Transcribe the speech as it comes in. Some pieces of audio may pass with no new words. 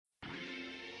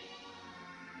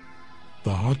the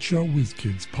Hotshot Whiz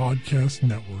Kids Podcast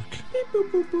Network. Beep,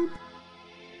 boop, boop, boop.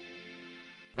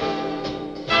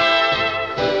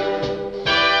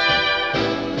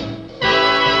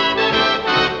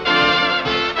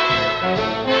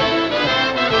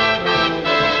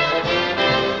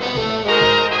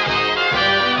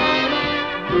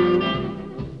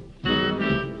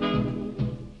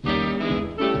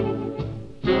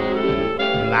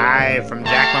 Live from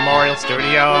Jack Memorial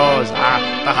Studios, the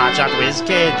Hotshot Whiz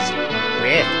Kids,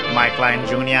 with Mike Lyon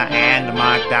Jr. and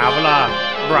Mark Davila.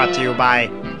 Brought to you by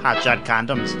Hotshot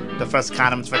Condoms, the first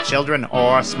condoms for children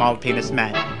or small penis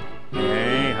men.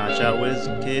 Hey, Hotshot Whiz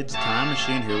Kids, time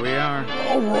machine, here we are.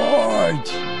 All right.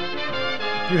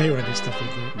 You hate when I do stuff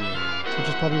like that, which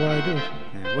is probably what I do.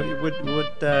 Yeah, what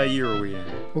year are we in?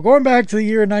 We're going back to the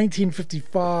year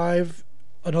 1955.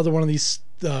 Another one of these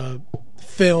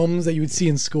films that you would see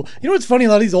in school. You know what's funny? A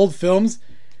lot of these old films,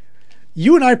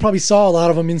 you and I probably saw a lot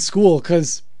of them in school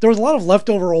because there was a lot of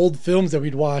leftover old films that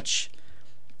we'd watch.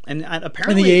 And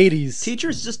apparently, in the 80s,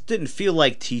 teachers just didn't feel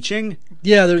like teaching.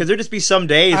 Yeah, because there'd just be some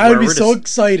days I where would be so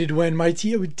excited when the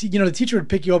teacher would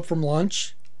pick you up from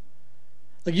lunch.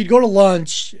 Like you'd go to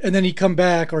lunch and then he'd come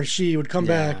back, or she would come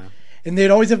back, and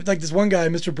they'd always have like this one guy,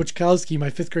 Mr. Butchkowski, my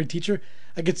 5th grade teacher.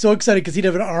 I get so excited because he'd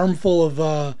have an armful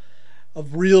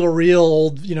of reel-to-reel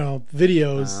old,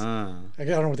 videos. I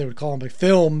don't know what they would call them, like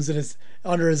films, and it's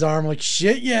under his arm. Like,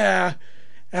 shit, yeah.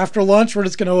 After lunch, we're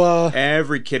just gonna.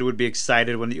 Every kid would be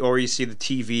excited or you see the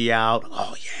TV out.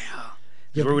 Oh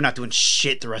yeah, we're not doing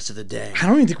shit the rest of the day. I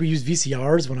don't even think we used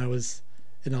VCRs when I was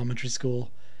in elementary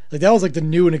school. Like that was like the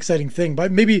new and exciting thing.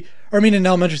 In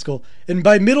elementary school, and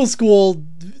by middle school,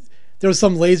 there was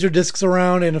some laser discs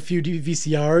around and a few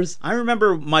VCRs. I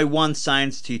remember my one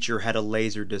science teacher had a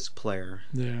laser disc player.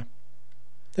 Yeah.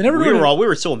 We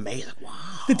were so amazed. Like, wow.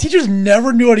 The teachers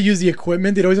never knew how to use the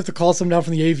equipment. They'd always have to call someone down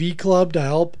from the AV club to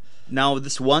help. Now,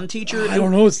 this one teacher... I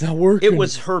don't know. It's not working. It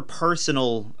was her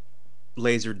personal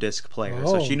laser disc player,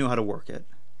 so she knew how to work it.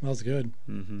 That was good.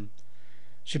 Mm-hmm.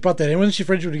 She brought that in. Wasn't she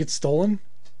afraid she would get stolen?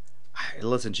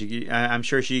 Listen, I'm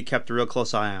sure she kept a real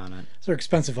close eye on it. Those are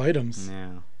expensive items.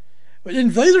 Yeah. But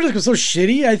Laserdisc was so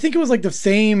shitty. I think it was like the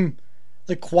same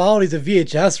qualities of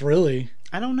VHS, really.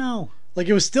 I don't know. Like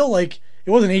it was still like it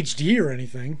wasn't HD or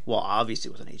anything. Well, obviously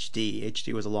it wasn't HD.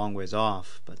 HD was a long ways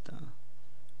off, but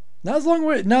not as long.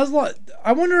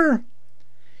 I wonder,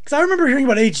 because I remember hearing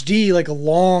about HD like a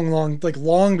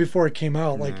long before it came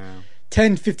out, like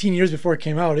 10, 15 years before it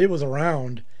came out. It was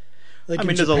around. Like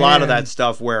there's a lot of that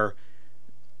stuff where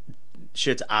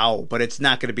shit's out, but it's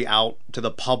not going to be out to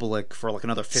the public for like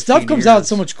another 15 years. Stuff comes out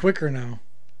so much quicker now.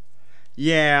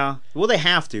 Yeah. Well, they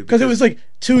have to. Because it was like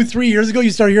 2-3 years ago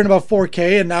you started hearing about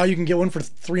 4K, and now you can get one for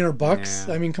 $300.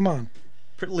 Yeah. I mean, come on.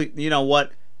 You know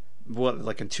what?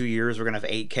 Like in 2 years we're going to have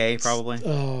 8K probably?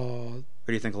 What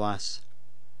do you think less?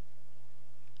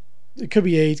 It could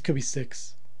be 8, could be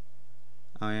 6.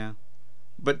 Oh, yeah?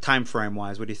 But time frame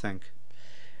wise, what do you think?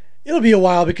 It'll be a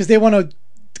while because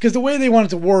the way they want it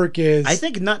to work is... I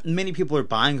think not many people are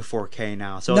buying 4K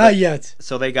now. So not yet.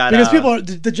 So they got...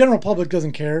 Because the general public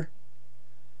doesn't care.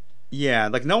 Yeah,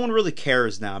 like no one really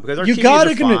cares now because our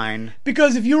TVs are fine.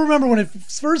 Because if you remember when it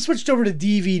first switched over to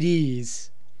DVDs,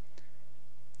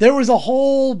 there was a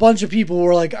whole bunch of people who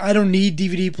were like, I don't need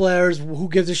DVD players. Who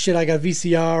gives a shit? I got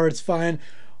VCR. It's fine.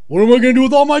 What am I going to do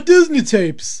with all my Disney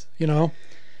tapes? Yeah.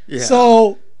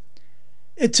 So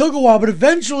it took a while, but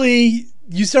eventually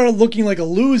you started looking like a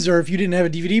loser if you didn't have a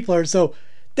DVD player. So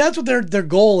that's what their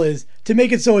goal is, to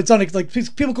make it so it's on. Like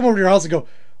people come over to your house and go,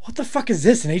 "What the fuck is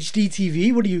this? An HD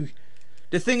TV? What do you?"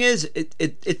 The thing is,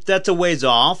 that's a ways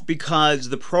off because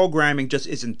the programming just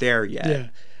isn't there yet. Yeah.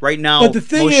 Right now, but the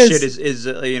thing most shit is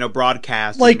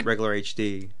broadcast in regular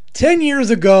HD. 10 years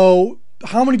ago,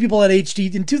 how many people had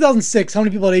HD? In 2006, how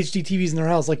many people had HD TVs in their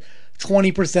house? Like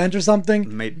 20% or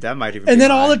something? That might even be And then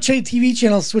high. all the TV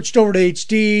channels switched over to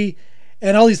HD,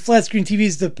 and all these flat screen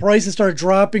TVs, the prices started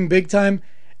dropping big time.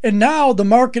 And now the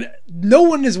market,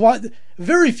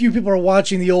 very few people are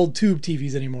watching the old tube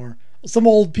TVs anymore. Some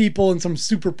old people and some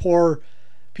super poor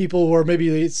people who are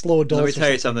maybe slow adults. Let me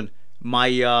tell you something. My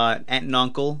aunt and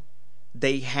uncle,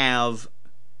 they have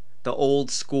the old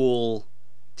school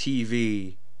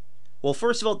TV. Well,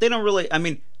 first of all, they don't really. I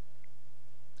mean,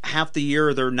 half the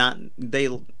year they're not.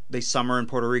 They summer in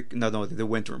Puerto Rico. No, they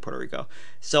winter in Puerto Rico.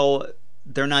 So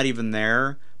they're not even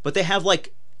there. But they have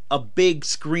like a big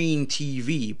screen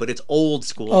TV, but it's old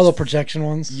school. Oh, the projection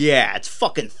ones? Yeah, it's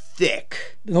fucking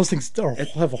thick. Those things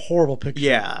have a horrible picture.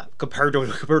 Yeah, compared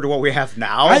to what we have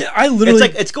now. I literally...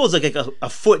 It goes like a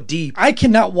foot deep. I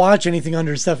cannot watch anything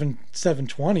under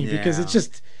 720 because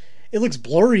it looks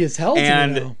blurry as hell to me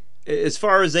now. as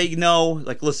far as they know,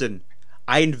 like, listen,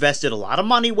 I invested a lot of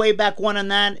money way back when in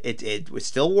that. It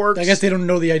still works. I guess they don't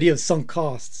know the idea of sunk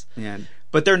costs. Yeah,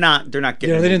 but they're not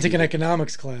getting. They didn't take an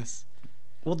economics class.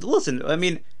 Well, listen, I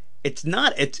mean, it's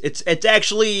not. It's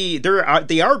actually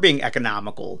they are being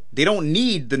economical. They don't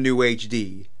need the new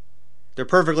HD. They're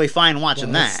perfectly fine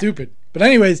watching that. That's stupid. But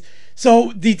anyways,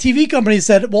 so the TV company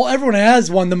said, well, everyone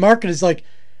has one. The market is like,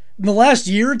 in the last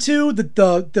year or two, the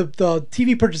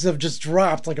TV purchases have just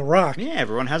dropped like a rock. Yeah,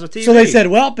 everyone has a TV. So they said,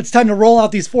 well, it's time to roll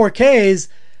out these 4Ks.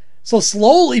 So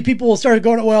slowly people will start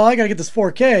going, well, I got to get this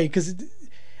 4K because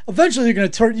eventually you're going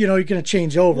to turn, you're going to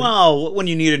change over. Well, when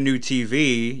you need a new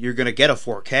TV, you're going to get a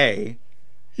 4K.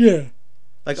 Yeah.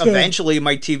 Like, eventually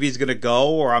my TV's going to go,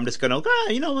 or I'm just going to, let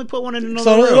me put one in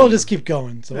another room. So it'll just keep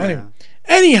going. So anyway.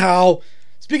 Anyhow,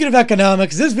 speaking of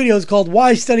economics, this video is called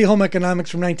Why Study Home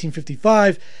Economics from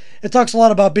 1955. It talks a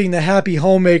lot about being the happy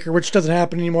homemaker, which doesn't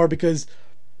happen anymore because...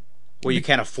 Well, you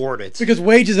can't afford it. Because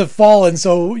wages have fallen,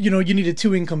 so, you need a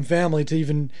two-income family to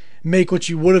even make what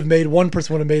you would have made, one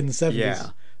person would have made in the 70s. Yeah.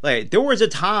 Like, there was a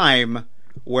time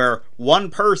where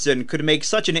one person could make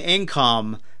such an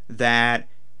income that,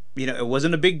 it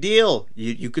wasn't a big deal.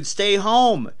 You could stay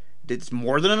home. It's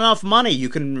more than enough money. You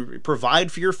can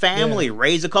provide for your family,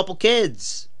 raise a couple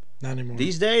kids. Not anymore.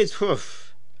 These days,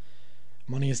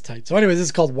 money is tight. So anyways, this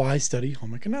is called Why Study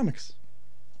Home Economics.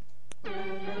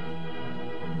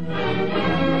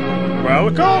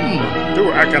 Welcome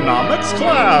to economics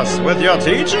class with your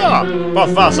teacher,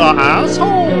 Professor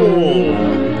Asshole.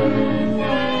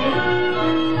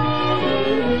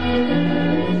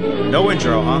 No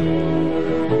intro, huh?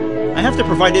 I have to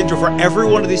provide intro for every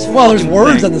one of these. Well, there's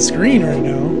words on the screen right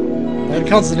now. That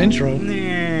counts as an intro.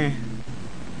 Nah.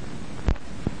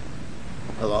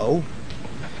 Hello?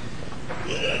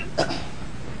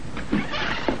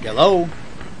 Hello?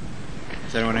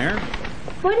 Is anyone here?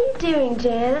 What are you doing,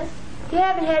 Janice? You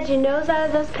haven't had your nose out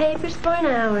of those papers for an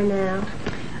hour now.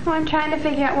 Well, I'm trying to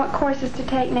figure out what courses to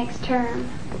take next term.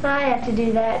 I have to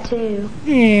do that, too.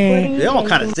 Yeah. They all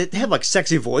they have like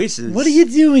sexy voices. What are you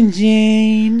doing,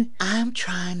 Jane? I'm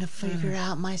trying to figure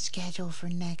out my schedule for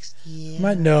next year.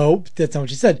 No, that's not what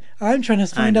you said. I'm trying to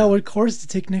find out what course to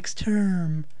take next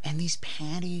term. And these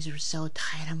panties are so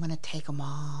tight, I'm going to take them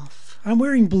off. I'm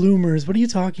wearing bloomers. What are you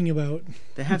talking about?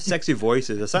 They have sexy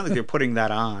voices. It's not like they're putting that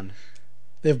on.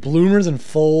 They have bloomers and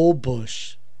full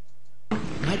bush.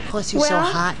 My pussy's so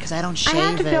hot because I don't shave it. I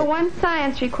have to fill one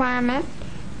science requirement,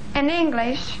 and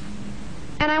English,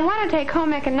 and I want to take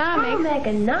home economics. Home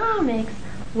economics?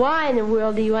 Why in the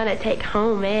world do you want to take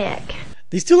home ec?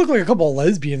 These two look like a couple of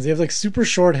lesbians. They have like super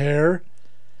short hair,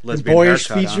 Lesbian boyish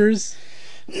haircut, features.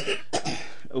 Huh?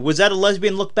 Was that a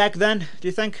lesbian look back then, do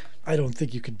you think? I don't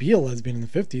think you could be a lesbian in the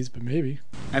 50s, but maybe.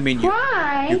 I mean,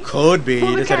 Why? you could be.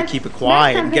 Well, you just had to because keep it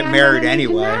quiet and get that's married something I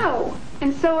really anyway. need to know.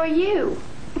 And so are you.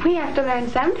 We have to learn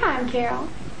sometime, Carol.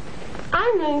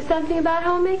 I'm learning something about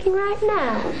homemaking right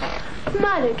now.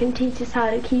 Mother can teach us how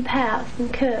to keep house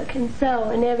and cook and sew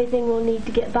and everything we'll need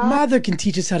to get by. Mother can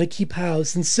teach us how to keep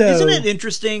house and sew. Isn't it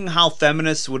interesting how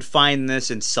feminists would find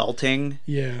this insulting?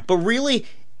 Yeah. But really,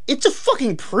 it's a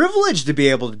fucking privilege to be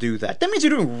able to do that. That means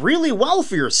you're doing really well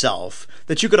for yourself.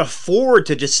 That you could afford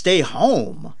to just stay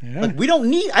home. Yeah. Like,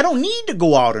 I don't need to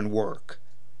go out and work.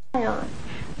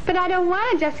 But I don't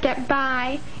want to just get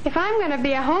by. If I'm going to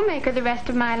be a homemaker the rest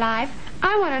of my life,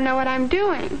 I want to know what I'm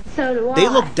doing. So do I. They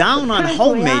look down on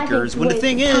Personally, homemakers when the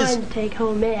thing is, time to take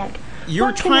home ec. you're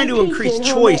What can trying they to teach increase in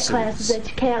home ec choices. classes that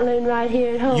you can't learn right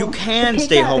here at home? You can Pick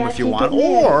stay up home after if you you want, get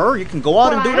married. or you can go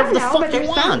out and do Well, I whatever the don't know, fuck but you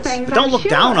there's some want. things But don't I'm look sure.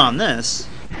 down on this.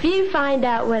 If you find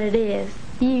out what it is,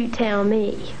 you tell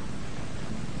me.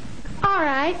 All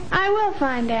right, I will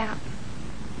find out.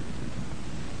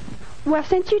 Well,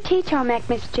 since you teach home ec,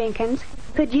 Miss Jenkins,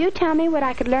 could you tell me what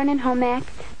I could learn in home ec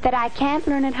that I can't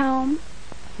learn at home?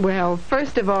 Well,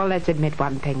 first of all, let's admit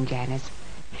one thing, Janice.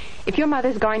 If your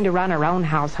mother's going to run her own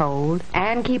household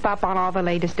and keep up on all the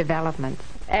latest developments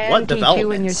and What teach you and your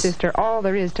developments? sister all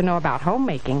there is to know about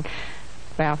homemaking,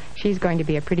 well, she's going to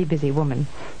be a pretty busy woman.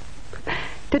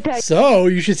 To tell you, So,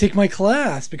 you should take my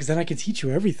class, because then I can teach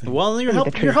you everything. Well, you're Tell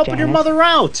me the helping truth, your Janice. mother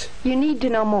out. you need to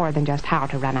know more than just how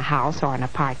to run a house or an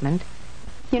apartment.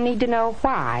 You need to know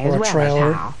why as Or a well trailer.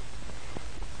 as how.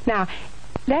 Now,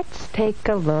 let's take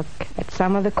a look at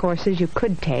some of the courses you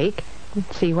could take and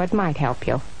see what might help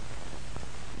you.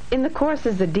 In the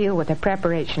courses that deal with the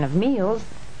preparation of meals,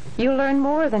 you'll learn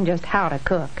more than just how to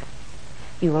cook.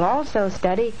 You will also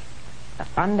study the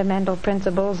fundamental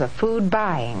principles of food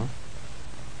buying,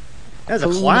 That's a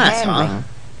food class, huh? handling,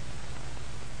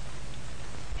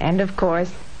 and of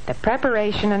course, the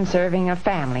preparation and serving of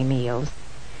family meals.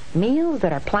 Meals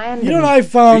that are planned. You know what I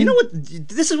found? You know what?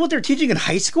 This is what they're teaching in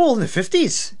high school in the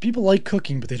 50s. People like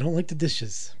cooking, but they don't like the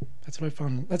dishes. That's what I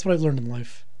found. That's what I've learned in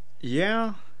life.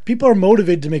 Yeah. People are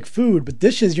motivated to make food, but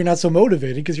dishes you're not so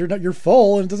motivated because you're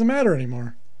full and it doesn't matter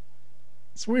anymore.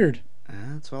 It's weird.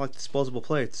 That's why I like disposable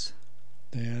plates.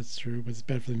 Yeah, that's true, but it's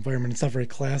bad for the environment. It's not very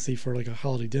classy for like a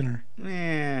holiday dinner.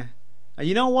 Yeah.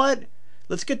 You know what?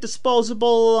 Let's get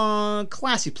disposable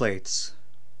classy plates.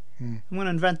 I'm gonna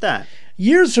invent that.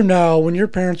 Years from now, when your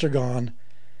parents are gone,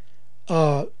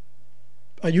 are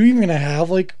you even gonna have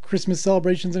like Christmas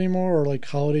celebrations anymore, or like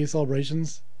holiday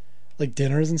celebrations, like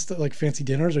dinners and stuff, like fancy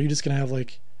dinners? Or are you just gonna have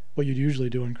like what you'd usually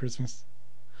do on Christmas?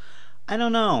 I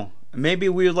don't know. Maybe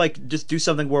we would like just do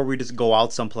something where we just go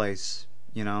out someplace,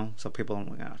 you know, so people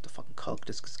don't have to fucking cook.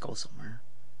 Just go somewhere.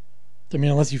 I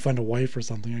mean, unless you find a wife or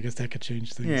something, I guess that could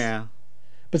change things. Yeah.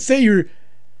 But say you're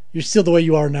still the way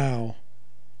you are now.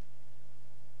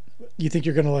 You think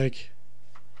you're gonna like?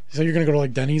 So you're gonna go to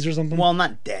like Denny's or something? Well,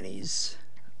 not Denny's.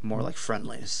 More like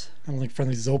Friendly's. I don't think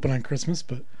Friendly's is open on Christmas,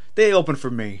 but They open for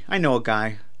me. I know a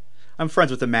guy. I'm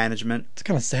friends with the management. it's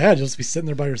kind of sad. You'll just be sitting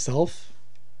there by yourself.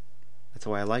 That's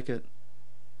the way I like it.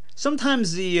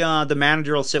 Sometimes the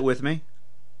manager will sit with me,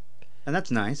 and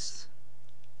that's nice.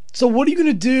 So what are you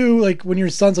gonna do like when your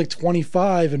son's like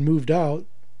 25 and moved out?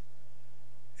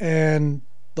 And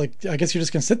like, I guess you're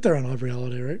just gonna sit there on every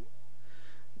holiday, right?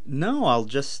 No, I'll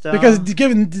just Because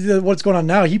given what's going on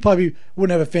now, he probably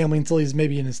wouldn't have a family until he's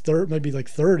maybe in his maybe like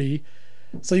 30.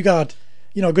 So you got,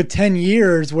 a good 10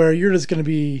 years where he's gonna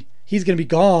be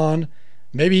gone.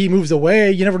 Maybe he moves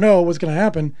away. You never know what's gonna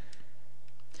happen.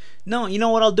 No, you know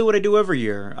what? I'll do what I do every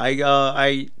year.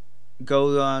 I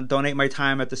go donate my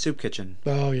time at the soup kitchen.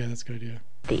 Oh yeah, that's a good idea.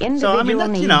 The individual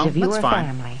needs of your that's fine.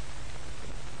 family.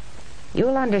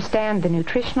 You'll understand the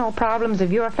nutritional problems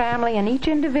of your family and each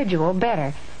individual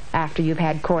better after you've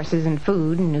had courses in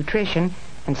food and nutrition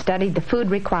and studied the food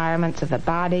requirements of the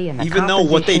body and the Even though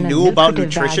what they knew about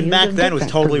nutrition back then was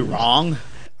totally wrong.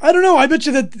 I don't know. I bet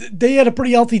you that they had a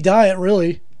pretty healthy diet,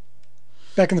 really,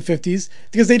 back in the 50s,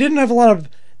 because they didn't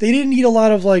eat a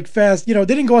lot of like fast. They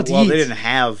didn't go out to eat. Well, they didn't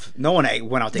have. No one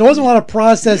went out to eat. There wasn't a lot of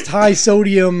processed, high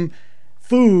sodium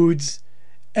foods,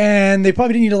 and they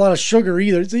probably didn't eat a lot of sugar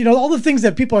either. So, all the things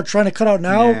that people are trying to cut out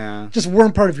now just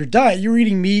weren't part of your diet. You were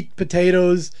eating meat,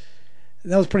 potatoes.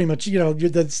 And that was pretty much,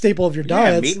 the staple of your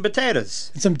diet. Yeah, meat and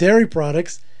potatoes. And some dairy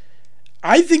products.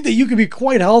 I think that you could be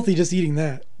quite healthy just eating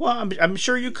that. Well, I'm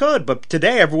sure you could, but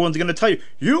today everyone's going to tell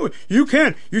you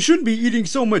can't. You shouldn't be eating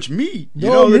so much meat.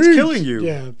 That's killing you.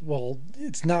 Yeah, well,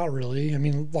 it's not really. I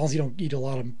mean, as long as you don't eat a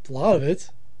lot of it.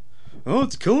 Oh,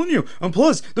 it's killing you. And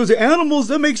plus, those animals,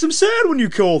 that makes them sad when you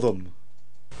kill them.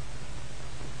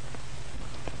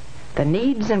 The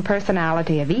needs and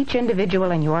personality of each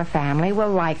individual in your family will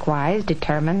likewise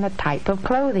determine the type of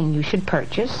clothing you should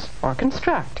purchase or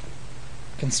construct.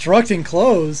 Constructing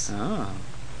clothes? Ah,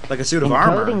 like a suit of in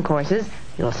armor. Clothing courses,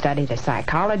 you'll study the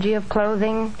psychology of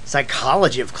clothing,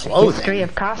 Psychology of clothing. history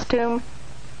of costume,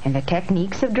 and the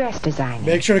techniques of dress designing.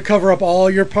 Make sure to cover up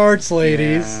all your parts,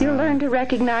 ladies. You'll learn to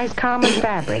recognize common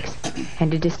fabrics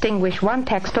and to distinguish one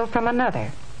textile from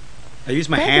another. I use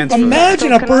my hands for that.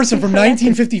 Imagine a person from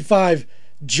 1955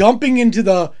 jumping into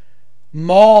the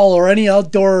mall or any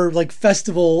outdoor like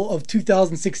festival of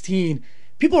 2016.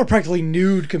 People are practically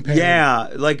nude compared. Yeah,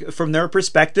 like from their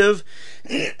perspective,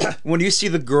 when you see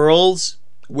the girls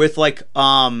with like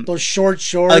those short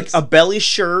shorts, like a belly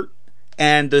shirt,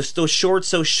 and those shorts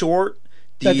so short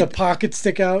that the pockets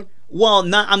stick out. Well,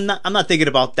 I'm not thinking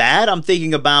about that. I'm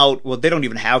thinking about, well, they don't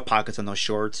even have pockets on those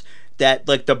shorts. That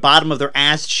like the bottom of their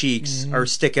ass cheeks are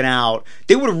sticking out.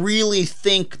 They would really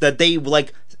think that they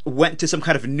like went to some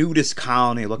kind of nudist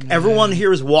colony. Look, everyone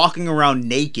here is walking around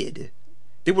naked.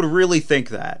 They would really think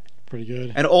that. Pretty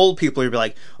good. And old people would be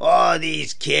like, "Oh,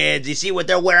 these kids! You see what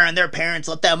they're wearing? Their parents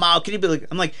let them out." Can you be like?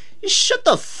 I'm like, you shut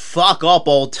the fuck up,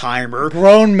 old timer.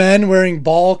 Grown men wearing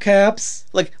ball caps.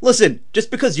 Like, listen, just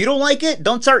because you don't like it,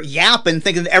 don't start yapping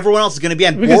thinking that everyone else is going to be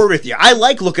on board with you. I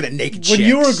like looking at naked chicks. When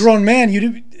you were a grown man,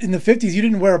 in the 50s, you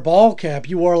didn't wear a ball cap.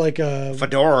 You wore like a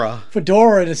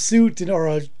fedora and a suit or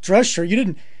a dress shirt. You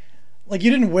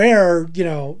didn't wear,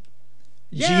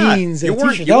 jeans and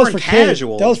t-shirts. That was for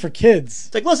casual. That was for kids.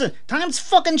 It's like, listen, times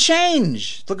fucking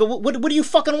change. Look, what do you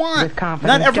fucking want?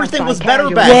 Not everything was better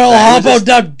back then. Well, how about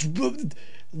that?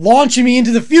 Launching me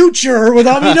into the future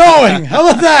without me knowing. How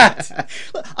about that?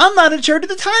 I'm not in charge of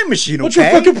the time machine, okay? What's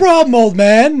your fucking problem, old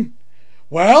man?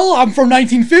 Well, I'm from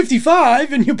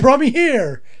 1955, and you brought me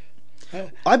here.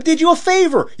 I did you a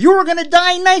favor. You were going to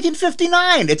die in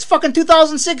 1959. It's fucking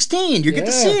 2016. You get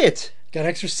to see it. Got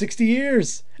extra 60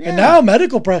 years. Yeah. And now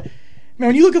Man,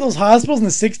 when you look at those hospitals in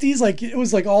the 60s, like, it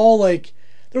was like all like,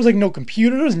 there was like no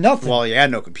computer, there was nothing. Well, yeah,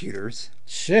 no computers.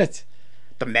 Shit.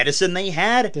 The medicine they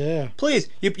had? Yeah. Please,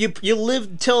 you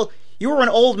lived till you were an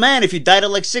old man if you died at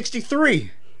like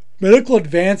 63. Medical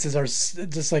advances are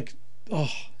just like, oh.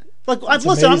 Like, it's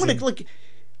listen, amazing. I'm gonna, like,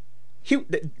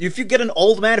 if you get an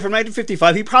old man from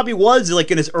 1955, he probably was like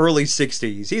in his early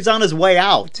 60s. He's on his way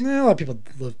out. Yeah, a lot of people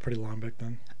lived pretty long back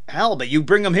then. Hell, but you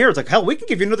bring him here, it's like, hell, we can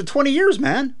give you another 20 years,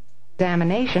 man.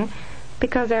 Examination,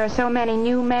 because there are so many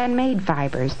new man-made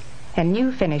fibers and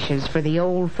new finishes for the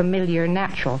old familiar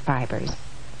natural fibers.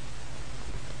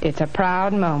 It's a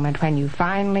proud moment when you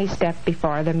finally step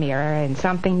before the mirror in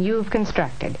something you've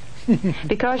constructed,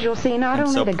 because you'll see not I'm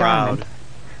only so the proud. garment,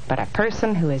 but a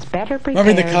person who is better prepared.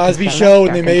 Remember the Cosby to Show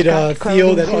when select they or made construct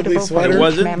Theo that clothing ugly suitable for sweater? It each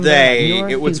wasn't member of they, your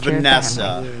it was future Vanessa.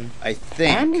 family. I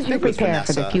think. And as I you think it was prepare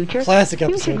for the Vanessa. future, Classic you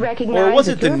episode. should recognize Or was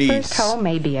it that your Denise? first home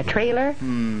may be a trailer,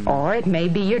 or it may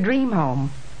be your dream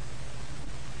home.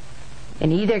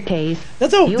 In either case,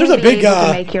 There's you'll a be big, able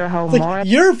to make your home more. like,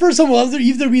 your first home will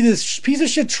either be this piece of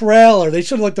shit trailer, they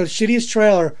should have like the shittiest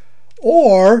trailer,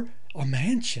 or a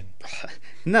mansion.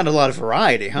 Not a lot of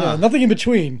variety, huh? Yeah, nothing in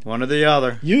between. One or the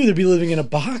other. You either be living in a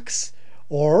box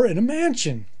or in a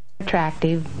mansion.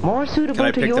 Attractive, more Can I suitable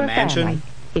to pick the your mansion? family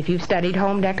if you've studied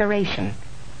home decoration.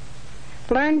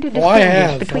 Learn to Oh, I distinguish have,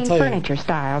 I'll between tell you. furniture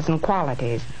styles and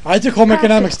qualities. I took home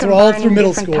economics Practice all through combining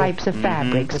middle different school. types of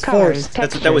fabrics, It's colors, forced.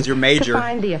 textures, That was your major. to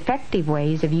find the effective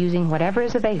ways of using whatever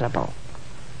is available.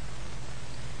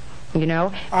 You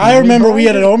know, I many remember we boys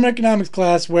had an are- home economics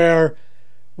class where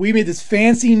we made this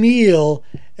fancy meal,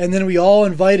 and then we all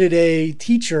invited a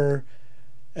teacher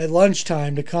at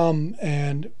lunchtime to come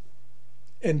and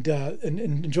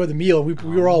enjoy the meal. We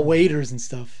were all waiters and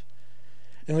stuff,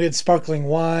 and we had sparkling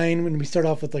wine when we start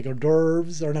off with like hors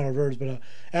d'oeuvres, or not hors d'oeuvres, but a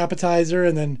appetizer,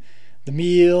 and then the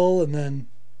meal, and then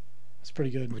it's pretty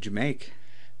good. What'd you make?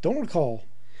 Don't recall.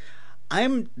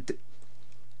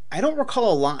 I don't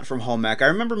recall a lot from home ec. I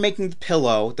remember making the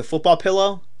pillow, the football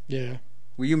pillow. Yeah,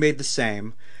 Well, you made the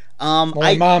same. well,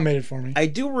 my mom made it for me. I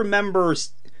do remember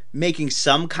making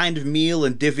some kind of meal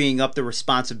and divvying up the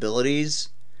responsibilities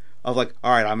of like,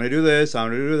 all right, I'm going to do this, I'm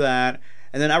going to do that.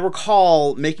 And then I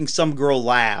recall making some girl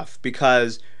laugh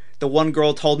because the one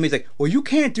girl told me, like, well, you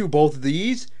can't do both of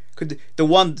these. The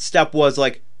one step was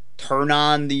like, turn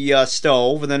on the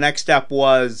stove, and the next step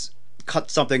was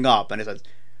cut something up. And it said,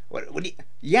 what do you...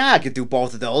 Yeah, I could do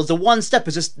both of those. The one step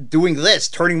is just doing this,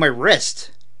 turning my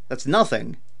wrist. That's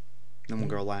nothing. And one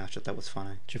girl laughed. That was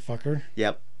funny. Did you fuck her?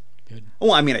 Yep. Good.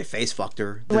 Oh, I mean, I face fucked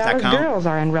her. Does Well, that as count? girls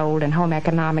are enrolled in home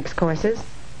economics courses,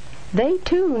 they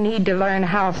too need to learn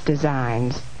house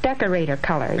designs, decorator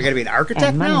colors, I gotta be an architect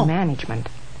and money now? management.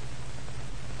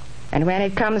 And when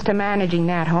it comes to managing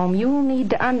that home, you'll need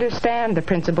to understand the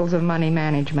principles of money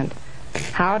management,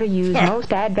 how to use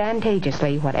most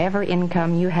advantageously whatever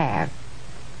income you have.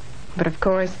 But of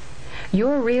course,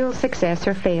 your real success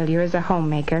or failure as a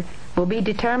homemaker will be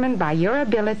determined by your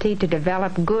ability to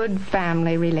develop good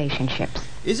family relationships.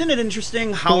 Isn't it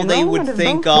interesting how The they would enrollment of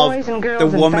think both of boys and girls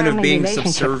the in woman of family being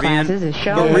relationship subservient? classes is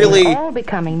showing But that really, we're all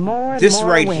becoming more and this more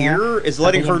right aware here is of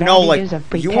letting the her know, like,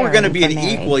 advantages of you are going to be an preparing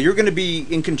for equal. marriage. You're going to be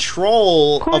in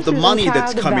control of Courses the in money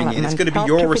that's child coming in. It's going to be development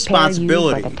your help to prepare you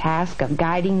responsibility. for the task of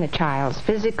guiding the child's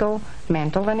physical,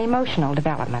 mental, and emotional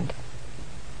development.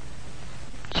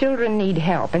 Children need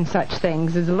help in such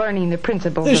things as learning the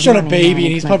principles They of showed a money baby,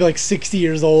 and he's management, probably like 60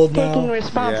 years old taking now.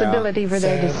 responsibility for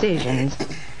their Sad. decisions,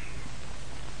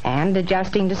 and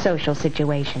adjusting to social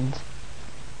situations.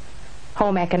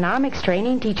 Home economics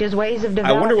training teaches ways of I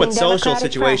developing wonder what social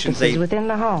democratic situations practices they within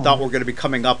the home, thought were going to be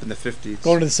coming up in the 50s.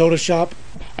 Going to the soda shop.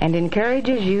 and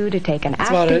encourages you to take an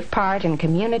about active it. part in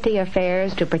community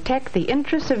affairs to protect the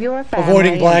interests of your family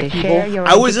Avoiding black and to share people. your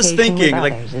I was just education thinking, with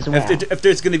like, others as well. if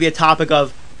there's going to be a topic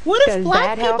of, what if Does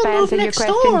black that help people move answer your next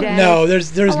question, door? Janet? No,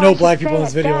 there's Oh, I no should black say people in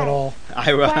this it video does. at all.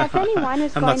 Well, if anyone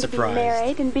is I'm going not to be surprised.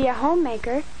 married and be a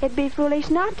homemaker, it'd be foolish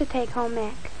not to take home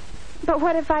ec. But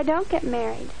what if I don't get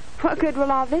married? What good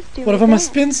will all this do What me if I'm a then?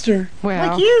 spinster? Well,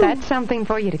 Like you. that's something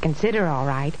for you to consider, all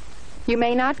right. You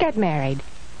may not get married.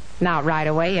 Not right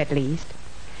away, at least.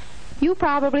 You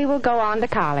probably will go on to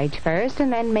college first,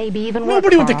 and then maybe even work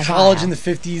Nobody went for to a college while. in the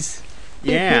 50s.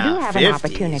 Yeah, If you do have 50s. an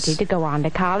opportunity to go on to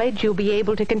college, you'll be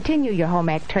able to continue your home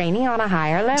ec training on a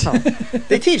higher level.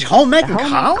 They teach home ec The in home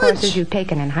ec courses college? you've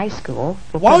taken in high school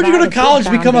will Why would you go to provide a good college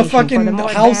to become a foundation for the fucking more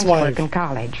advanced housewife? work in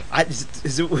college.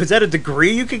 Was that a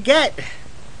degree you could get?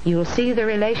 You'll see the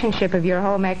relationship of your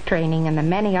home ec training and the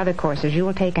many other courses you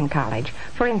will take in college.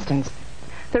 For instance,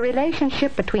 the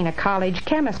relationship between a college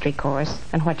chemistry course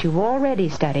and what you've already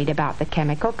studied about the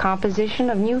chemical composition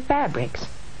of new fabrics.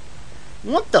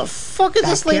 What the fuck is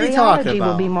this lady talking Bacteriology about?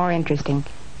 will be more interesting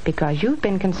because you've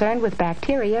been concerned with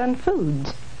bacteria and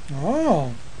foods.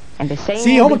 Oh. And the same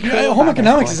See, will home, be true of home other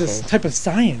economics is courses. a type of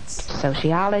science.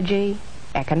 Sociology,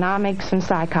 economics, and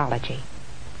psychology.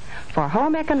 For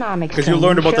home economics 'Cause you training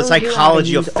learned about the shows you how to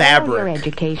psychology of use all your fabric.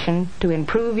 education to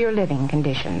improve your living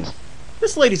conditions.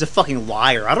 This lady's a fucking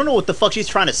liar. I don't know what the fuck she's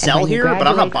trying to And sell when you here, but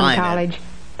I'm not graduate from buying it. college,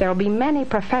 there will be many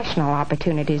professional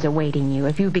opportunities awaiting you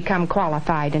if you become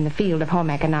qualified in the field of home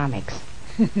economics.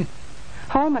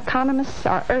 Home economists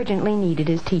are urgently needed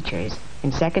as teachers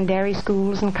in secondary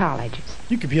schools and colleges,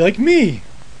 You could be like me.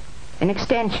 in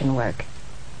extension work,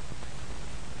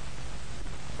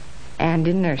 and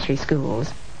in nursery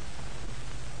schools.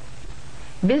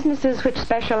 Businesses which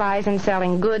specialize in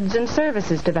selling goods and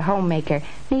services to the homemaker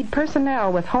need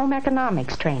personnel with home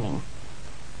economics training.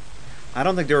 I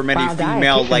don't think there were many While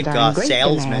female dietitians are in great demand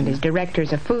salesmen. as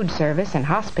directors of food service in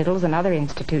hospitals and other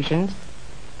institutions.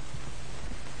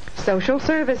 Social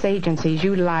service agencies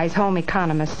utilize home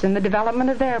economists in the development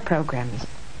of their programs.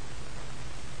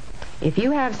 If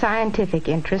you have scientific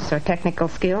interests or technical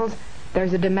skills,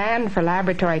 there's a demand for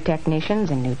laboratory technicians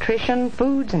in nutrition,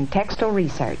 foods, and textile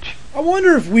research. I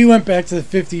wonder if we went back to the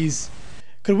 50s,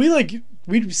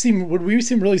 would we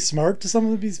seem really smart to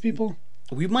some of these people?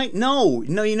 We might know.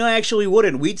 No, actually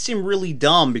wouldn't. We'd seem really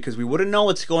dumb because we wouldn't know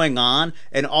what's going on,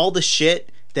 and all the shit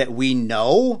that we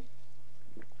know,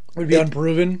 Would be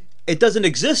unproven. it doesn't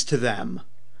exist to them.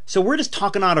 So we're just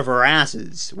talking out of our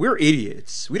asses. We're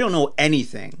idiots. We don't know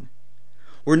anything.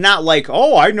 We're not like,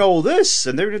 oh, I know this,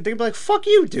 and they'd be like, fuck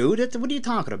you, dude. What are you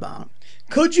talking about?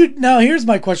 Could you, now here's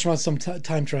my question about some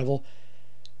time travel.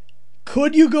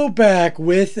 Could you go back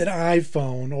with an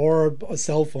iPhone or a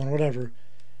cell phone or whatever,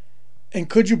 and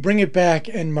could you bring it back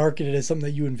and market it as something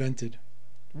that you invented?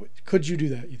 Could you do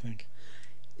that, you think?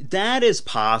 That is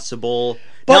possible.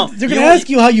 But Now, they're going to ask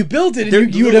you how you built it,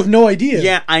 and you would have no idea.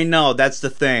 Yeah, I know. That's the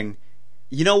thing.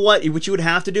 You know what? What you would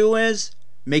have to do is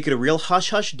make it a real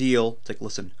hush-hush deal. It's like,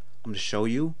 listen, I'm going to show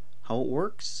you how it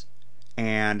works.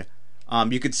 And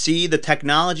you could see the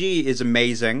technology is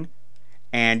amazing.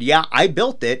 And yeah, I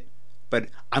built it, but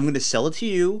I'm going to sell it to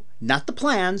you. Not the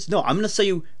plans. No, I'm going to sell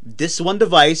you this one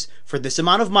device for this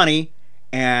amount of money.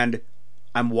 And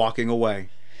I'm walking away.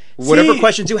 Whatever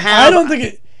questions you have. I don't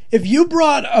think if you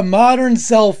brought a modern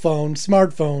smartphone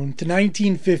to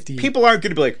 1950, people aren't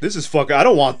going to be like, this is fucking, I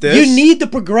don't want this. You need the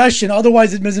progression,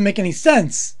 otherwise it doesn't make any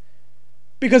sense.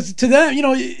 Because to them,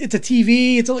 it's a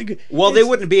TV. They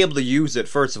wouldn't be able to use it.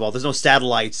 First of all, there's no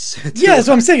satellites. Yeah, that's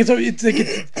what I'm saying.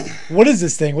 What is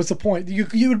this thing? What's the point?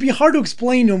 It would be hard to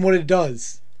explain to them what it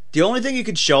does. The only thing you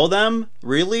could show them,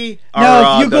 really,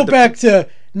 now if you go back to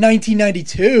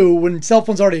 1992 when cell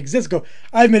phones already exist,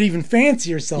 I've made even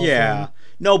fancier cell phone. Yeah,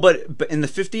 no, but in the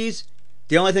 50s,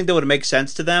 the only thing that would make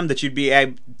sense to them that you'd be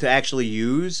able to actually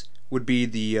use would be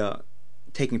the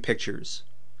taking pictures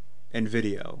and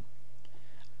video.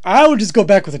 I would just go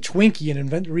back with a Twinkie and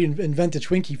reinvent a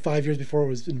Twinkie 5 years before it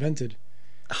was invented.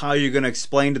 How are you going to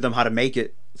explain to them how to make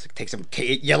it? It's like, take some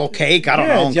yellow cake, I don't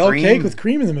know, it's yellow cream. cake with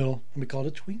cream in the middle, and we called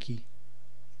it Twinkie.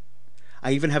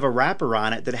 I even have a wrapper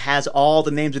on it that has all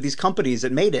the names of these companies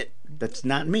that made it. That's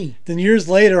not me. Then years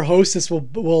later, Hostess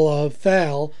will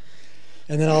fail,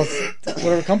 and then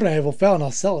whatever company I have will fail, and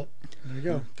I'll sell it. There you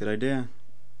go. Good idea.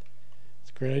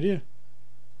 It's a great idea.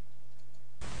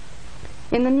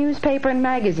 In the newspaper and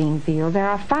magazine field, there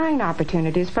are fine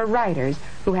opportunities for writers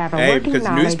who have a working because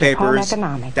knowledge of home newspapers,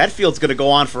 economics. that field's going to go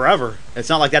on forever. It's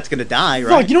not like that's going to die,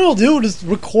 right? Fuck, you know what we'll do? Just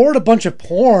record a bunch of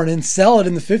porn and sell it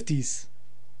in the 50s.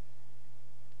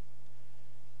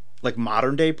 Like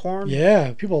modern day porn?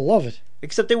 Yeah, people love it.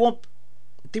 Except they won't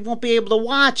be able to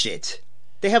watch it.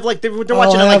 They have like they're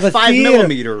watching it like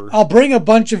 5mm. I'll bring a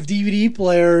bunch of DVD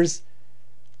players,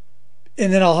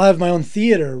 and then I'll have my own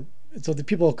theater, so the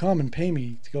people will come and pay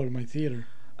me to go to my theater.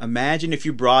 Imagine if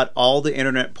you brought all the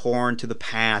internet porn to the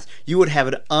past. You would have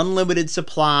an unlimited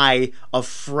supply of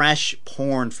fresh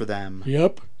porn for them.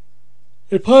 Yep.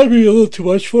 It'd probably be a little too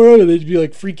much for them, and they'd be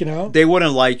like freaking out. They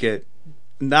wouldn't like it.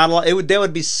 Not a lot. That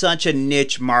would be such a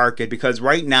niche market because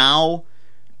right now,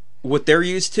 what they're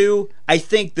used to, I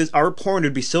think our porn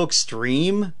would be so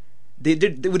extreme.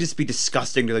 It would just be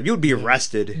disgusting to them. You would be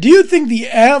arrested. Do you think the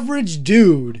average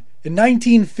dude in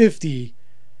 1950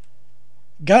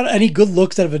 got any good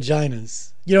looks out of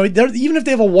vaginas? Even if they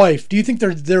have a wife, do you think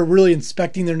they're really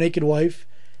inspecting their naked wife?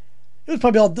 It was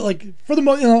probably all like for the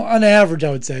most, on average, I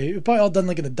would say it was probably all done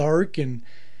like in the dark and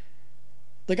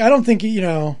like I don't think.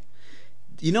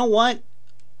 You know what?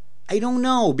 I don't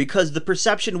know, because the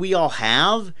perception we all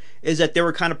have is that they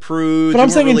were kind of prudes. But I'm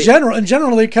saying in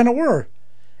general, they kind of were.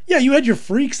 Yeah, you had your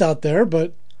freaks out there,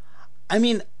 but... I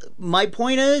mean, my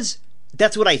point is,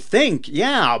 that's what I think,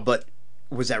 yeah, but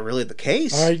was that really the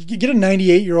case? All right, you get a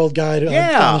 98-year-old guy on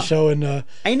the show and...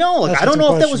 I know, I don't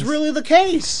know if that was really the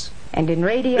case. And in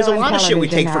radio There's a lot of shit we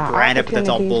take for granted, but that's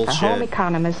all bullshit. For home bullshit.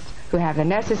 economists who have the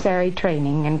necessary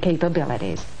training and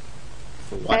capabilities.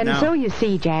 What And now? so you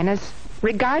see, Janice,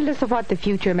 regardless of what the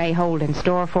future may hold in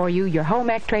store for you, your home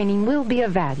ec training will be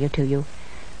of value to you.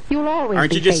 You'll always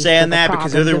Aren't be you just faced saying with the that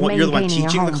because problems you're the one of maintaining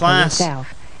teaching a the home for class?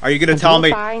 yourself. Are you going to And tell you'll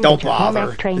me, find don't that your home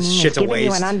bother, ec training this has shit's a given you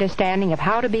waste? an understanding of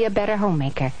how to be a better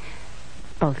homemaker,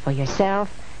 both for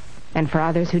yourself and for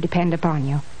others who depend upon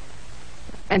you.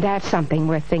 And that's something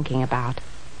worth thinking about.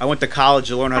 I went to college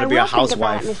to learn how to be a housewife. I will think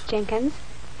about it, Miss Jenkins,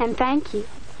 and thank you.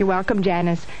 You're welcome,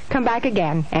 Janice. Come back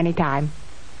again anytime.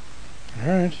 All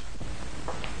right.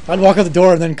 I'd walk out the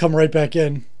door and then come right back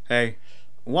in. Hey,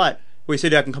 what? We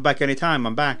said I can come back anytime.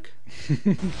 I'm back.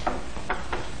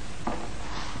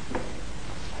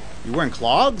 You wearing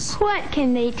clogs? What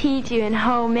can they teach you in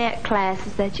home ec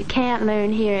classes that you can't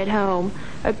learn here at home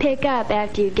or pick up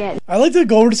after you get... I like to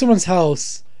go over to someone's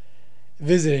house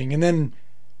visiting and then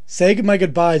say my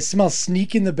goodbyes, somehow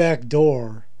sneak in the back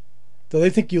door. Though they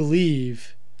think you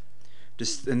leave.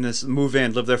 Just move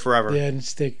in, live there forever. Yeah, and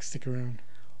stick around.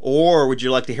 Or would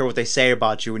you like to hear what they say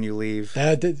about you when you leave?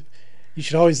 You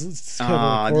should always...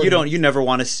 You never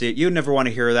want to see... You never want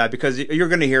to hear that because you're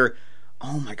going to hear...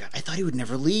 Oh my God, I thought he would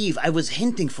never leave. I was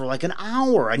hinting for like an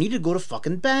hour. I need to go to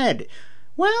fucking bed.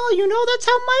 Well, you know that's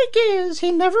how Mike is.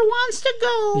 He never wants to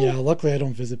go. Yeah, luckily I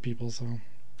don't visit people, so...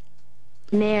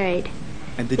 Married.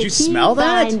 And did you smell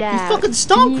that? You fucking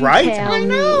stunk, right? I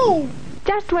know.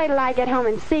 Just wait till I get home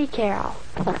and see Carol.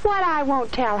 What I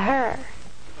won't tell her.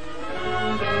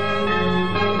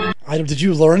 Did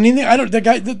you learn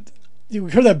anything? You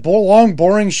heard that long,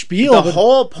 boring spiel. The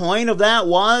whole point of that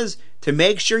was to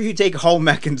make sure you take home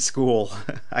ec in school,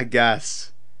 I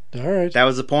guess. All right. That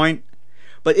was the point.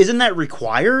 But isn't that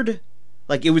required?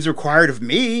 Like, it was required of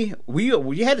me. We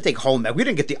had to take home ec. We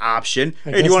didn't get the option.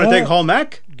 Hey, do you want to take home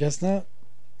ec? Guess not.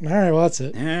 All right, well, that's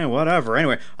it. Yeah, whatever.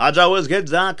 Anyway,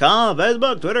 HotshotWhizKids.com,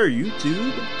 Facebook, Twitter,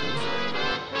 YouTube.